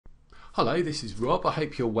Hello, this is Rob. I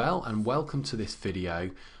hope you're well and welcome to this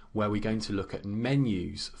video where we're going to look at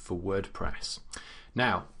menus for WordPress.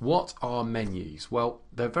 Now, what are menus? Well,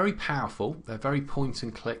 they're very powerful, they're very point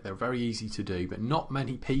and click, they're very easy to do, but not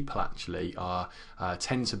many people actually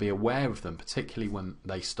tend to be aware of them, particularly when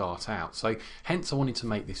they start out. So hence I wanted to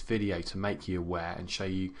make this video to make you aware and show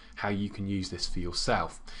you how you can use this for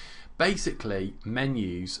yourself. Basically,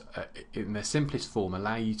 menus in their simplest form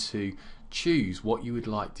allow you to choose what you would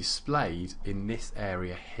like displayed in this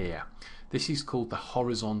area here. This is called the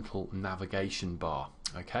horizontal navigation bar,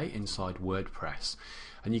 okay, inside WordPress.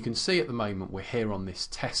 And you can see at the moment we're here on this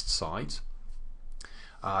test site.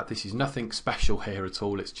 This is nothing special here at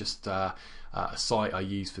all, it's just a site I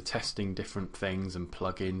use for testing different things and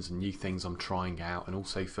plugins and new things I'm trying out, and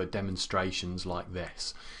also for demonstrations like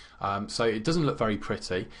this. So it doesn't look very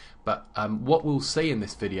pretty, but what we'll see in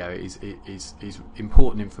this video is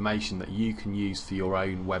important information that you can use for your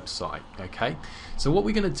own website. Okay, so what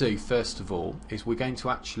we're going to do first of all is we're going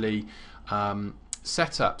to actually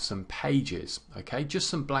set up some pages, okay,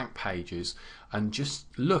 just some blank pages, and just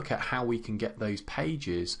look at how we can get those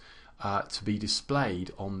pages to be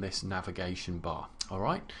displayed on this navigation bar.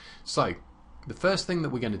 Alright, so the first thing that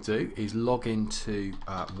we're going to do is log into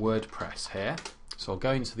WordPress here. So I'll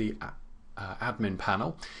go into the admin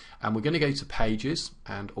panel and we're going to go to pages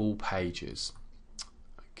and all pages.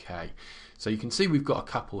 Okay, so you can see we've got a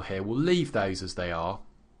couple here. We'll leave those as they are.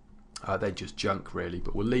 They're just junk really,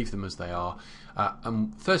 but we'll leave them as they are.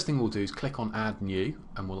 And first thing we'll do is click on add new,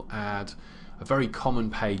 and we'll add a very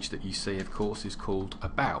common page that you see, of course, is called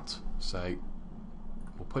about. So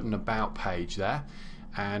we'll put an about page there,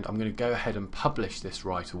 and I'm going to go ahead and publish this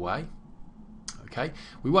right away. Okay,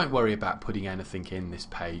 we won't worry about putting anything in this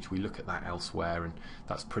page, we look at that elsewhere and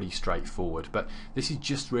that's pretty straightforward, but this is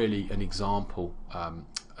just really an example,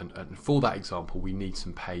 and for that example we need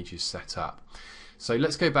some pages set up. So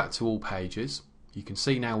let's go back to all pages. You can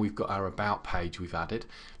see now we've got our about page we've added.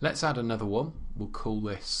 Let's add another one. We'll call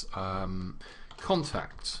this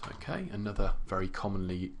contact. Okay, another very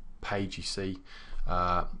commonly page you see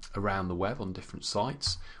around the web on different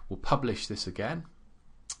sites. We'll publish this again.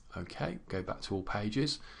 Okay, go back to all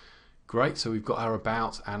pages. Great, so we've got our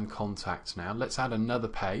about and contact now. Let's add another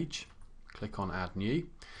page. Click on add new,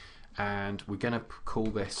 and we're going to call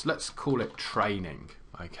this, let's call it training.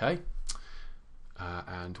 Okay,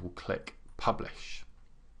 and we'll click publish.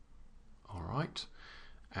 Alright,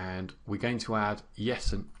 and we're going to add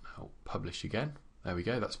publish again. There we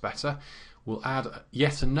go, that's better. We'll add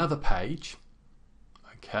yet another page.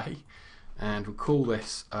 Okay, and we'll call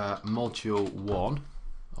this module 1.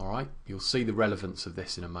 Alright, you'll see the relevance of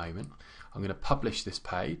this in a moment. I'm going to publish this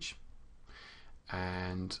page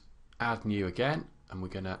and add new again, and we're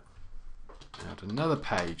going to add another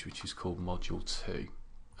page which is called module 2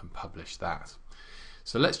 and publish that.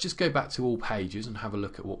 So let's just go back to all pages and have a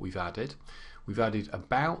look at what we've added. We've added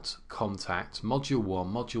about, contact, module 1,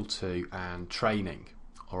 module 2 and training.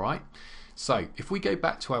 Alright, so if we go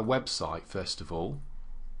back to our website first of all,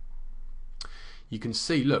 you can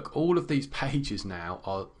see, look, all of these pages now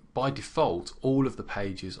are, by default, all of the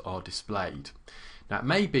pages are displayed. Now it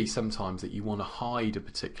may be sometimes that you want to hide a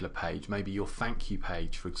particular page, maybe your thank you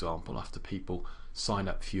page for example, after people sign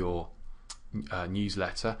up for your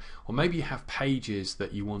newsletter, or maybe you have pages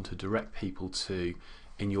that you want to direct people to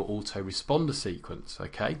in your autoresponder sequence.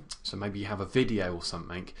 Okay, so maybe you have a video or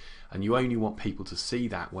something and you only want people to see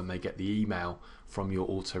that when they get the email from your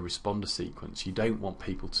autoresponder sequence. You don't want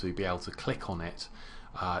people to be able to click on it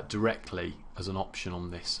directly as an option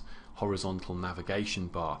on this horizontal navigation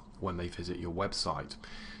bar when they visit your website.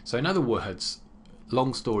 So in other words,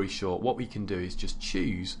 long story short, what we can do is just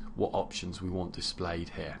choose what options we want displayed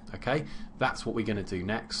here. Okay, that's what we're going to do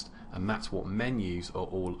next, and that's what menus are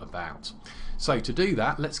all about. So to do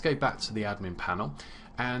that, let's go back to the admin panel,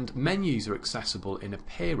 and menus are accessible in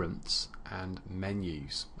appearance and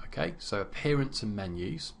menus. Okay, so appearance and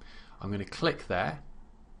menus. I'm going to click there,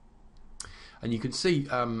 and you can see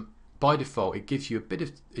by default it gives you a bit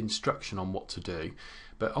of instruction on what to do,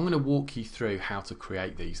 but I'm going to walk you through how to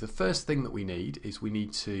create these. The first thing that we need is we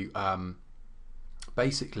need to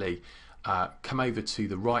basically come over to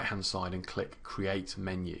the right hand side and click create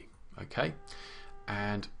menu. Okay,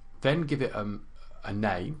 and then give it a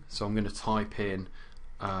name. So I'm going to type in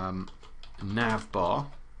navbar.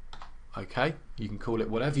 Okay, you can call it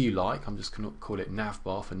whatever you like. I'm just going to call it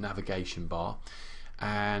navbar for navigation bar,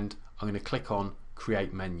 and I'm going to click on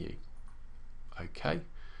create menu. Okay,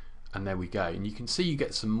 and there we go, and you can see you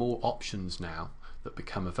get some more options now that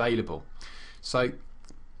become available. So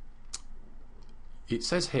it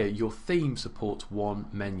says here your theme supports one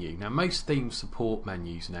menu. Now most themes support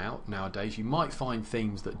menus nowadays. You might find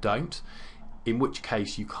themes that don't, in which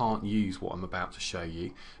case you can't use what I'm about to show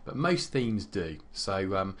you, but most themes do.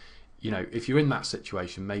 So you know, if you're in that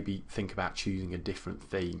situation, maybe think about choosing a different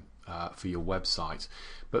theme for your website.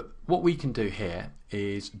 But what we can do here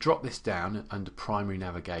is drop this down under primary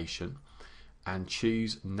navigation and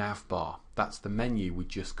choose navbar. That's the menu we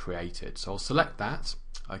just created. So I'll select that,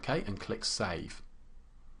 okay, and click save.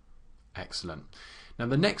 Excellent. Now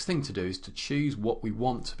the next thing to do is to choose what we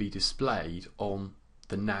want to be displayed on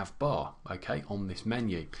the nav bar, okay, on this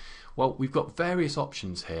menu. Well, we've got various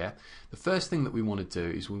options here. The first thing that we want to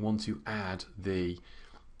do is we want to add the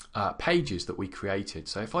pages that we created.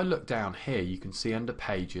 So if I look down here, you can see under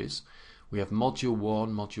pages we have module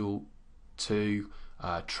 1, module 2,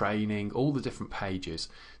 training, all the different pages.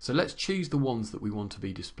 So let's choose the ones that we want to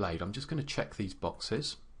be displayed. I'm just going to check these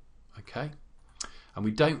boxes, okay, and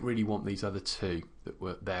we don't really want these other two that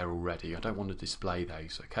were there already. I don't want to display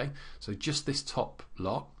those, okay, so just this top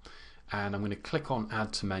lot, and I'm going to click on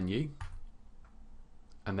add to menu,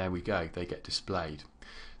 and there we go, they get displayed.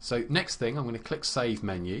 So next thing, I'm going to click save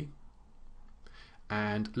menu,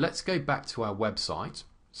 and let's go back to our website.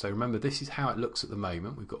 So remember, this is how it looks at the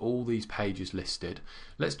moment. We've got all these pages listed.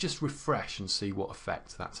 Let's just refresh and see what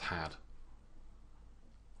effect that's had.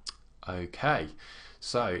 Okay,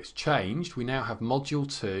 so it's changed. We now have module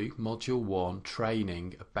 2, module 1,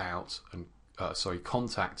 training, about, and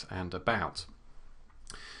contact and about.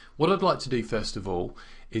 What I'd like to do first of all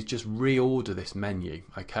is just reorder this menu,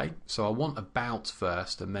 okay? So I want about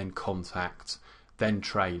first, and then contact, then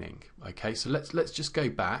training. Okay, so let's just go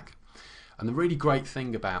back. And the really great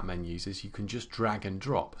thing about menus is you can just drag and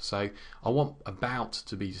drop. So I want about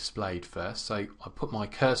to be displayed first. So I put my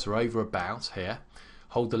cursor over about here,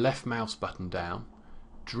 hold the left mouse button down,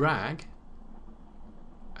 drag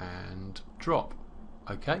and drop.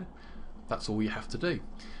 Okay, that's all you have to do.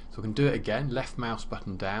 So I can do it again, left mouse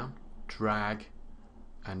button down, drag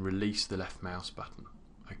and release the left mouse button.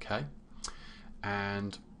 Okay,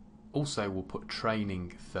 and also we'll put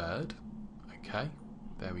training third. Okay,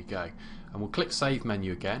 there we go. And we'll click save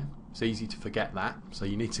menu again. It's easy to forget that, so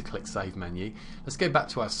you need to click save menu. Let's go back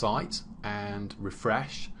to our site and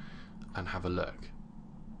refresh and have a look.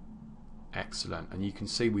 Excellent, and you can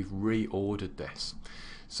see we've reordered this.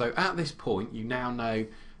 So at this point you now know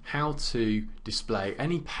how to display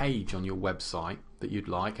any page on your website that you'd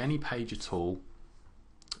like, any page at all,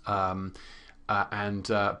 and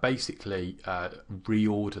basically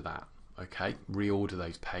reorder that. Okay, reorder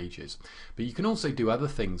those pages. But you can also do other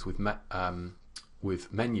things with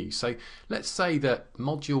menus. So let's say that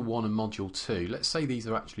module 1 and module 2, let's say these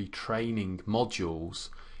are actually training modules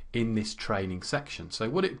in this training section.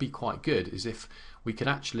 So what it'd be quite good is if we could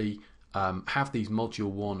actually have these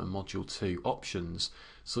module 1 and module 2 options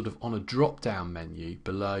sort of on a drop down menu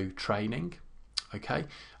below training. Okay,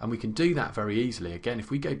 and we can do that very easily. Again,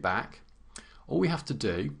 if we go back, all we have to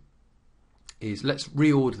do is let's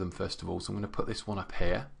reorder them first of all. So I'm going to put this one up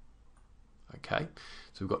here. Okay,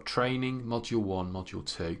 so we've got training, module 1, module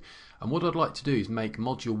 2, and what I'd like to do is make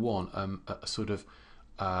module 1 a sort of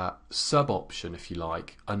sub option, if you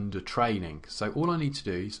like, under training. So all I need to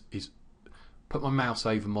do is put my mouse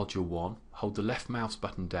over module 1, hold the left mouse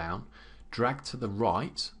button down, drag to the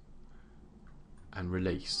right and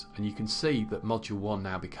release, and you can see that module 1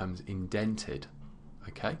 now becomes indented.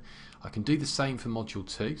 Okay, I can do the same for module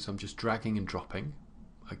 2, so I'm just dragging and dropping.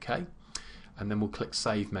 Okay, and then we'll click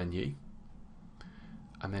save menu,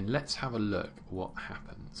 and then let's have a look what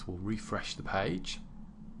happens. We'll refresh the page.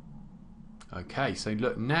 Okay, so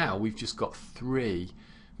look, now we've just got 3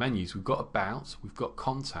 menus. We've got about, we've got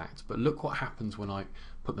contact, but look what happens when I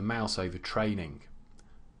put the mouse over training.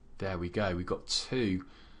 There we go, we've got 2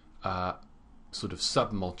 sort of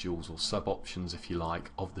sub modules or sub options, if you like,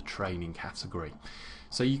 of the training category.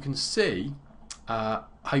 So you can see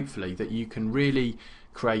hopefully that you can really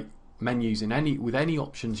create menus with any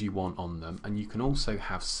options you want on them, and you can also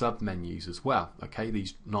have sub menus as well. Okay,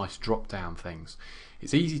 these nice drop down things.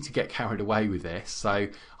 It's easy to get carried away with this, so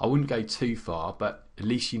I wouldn't go too far, but at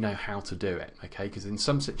least you know how to do it. Okay, because in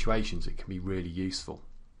some situations it can be really useful.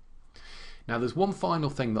 Now there's one final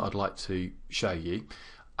thing that I'd like to show you,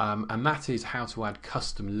 and that is how to add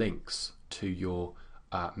custom links to your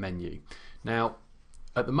menu. Now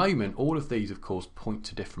at the moment all of these of course point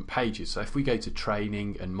to different pages, so if we go to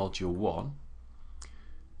training and module 1,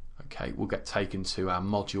 okay, we'll get taken to our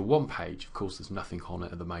module 1 page. Of course there's nothing on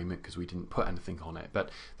it at the moment because we didn't put anything on it, but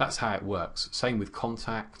that's how it works. Same with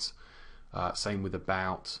contact, same with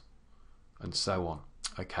about, and so on.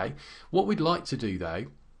 Okay, what we'd like to do though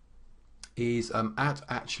is add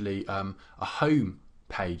actually a home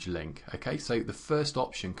page link. Okay, so the first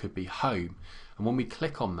option could be home, and when we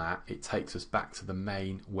click on that, it takes us back to the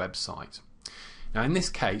main website. Now in this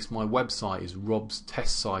case, my website is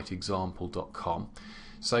robstestsiteexample.com.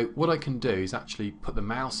 So what I can do is actually put the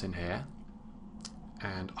mouse in here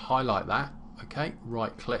and highlight that. Okay,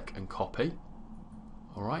 right click and copy.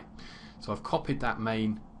 Alright, so I've copied that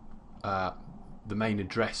the main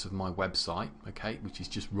address of my website, okay, which is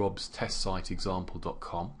just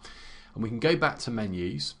robstestsiteexample.com, and we can go back to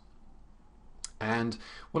menus, and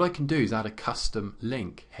what I can do is add a custom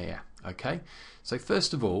link here. Okay, so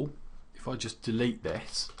first of all, if I just delete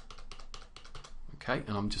this, okay,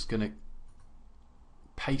 and I'm just going to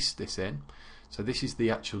paste this in. So this is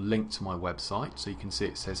the actual link to my website. So you can see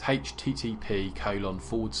it says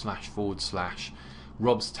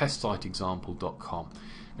http://robstestsiteexample.com.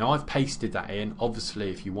 Now I've pasted that in. Obviously,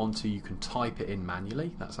 if you want to, you can type it in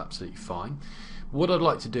manually. That's absolutely fine. What I'd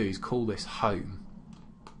like to do is call this home,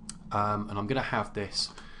 and I'm going to have this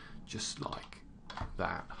just like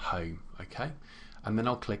that, home. Okay, and then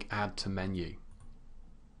I'll click add to menu.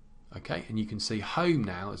 Okay, and you can see home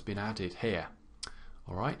now has been added here.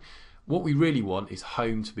 Alright, what we really want is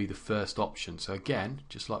home to be the first option. So again,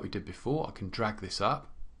 just like we did before, I can drag this up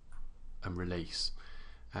and release,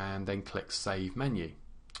 and then click save menu.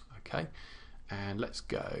 Okay, and let's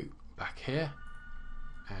go back here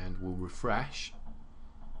and we'll refresh.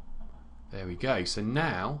 There we go. So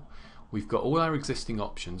now we've got all our existing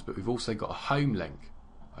options, but we've also got a home link.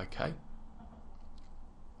 Okay,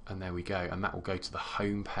 and there we go, and that will go to the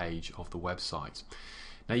home page of the website.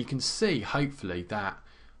 Now you can see hopefully that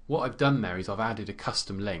what I've done there is I've added a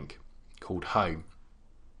custom link called home,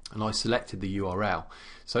 and I selected the URL.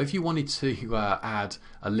 So if you wanted to add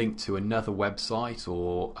a link to another website,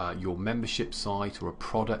 or your membership site, or a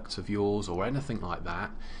product of yours, or anything like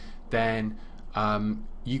that, then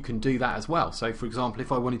you can do that as well. So for example,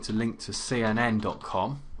 if I wanted to link to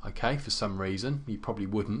CNN.com, okay, for some reason, you probably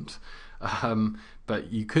wouldn't,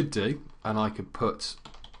 but you could do, and I could put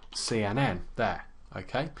CNN there.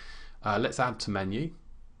 Okay, let's add to menu.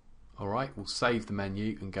 Alright, we'll save the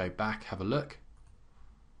menu and go back, have a look.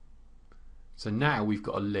 So now we've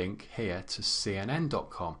got a link here to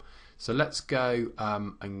CNN.com. So let's go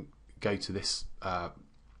and go to this,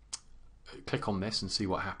 click on this and see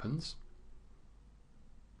what happens.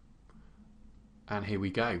 And here we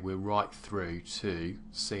go, we're right through to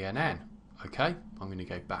CNN. Okay, I'm going to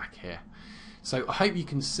go back here. So I hope you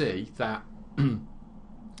can see that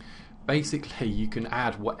basically you can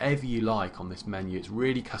add whatever you like on this menu. It's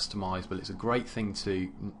really customizable. It's a great thing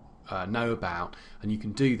to know about, and you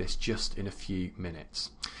can do this just in a few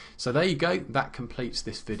minutes. So there you go, that completes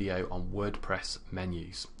this video on WordPress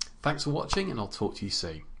menus. Thanks for watching, and I'll talk to you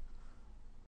soon.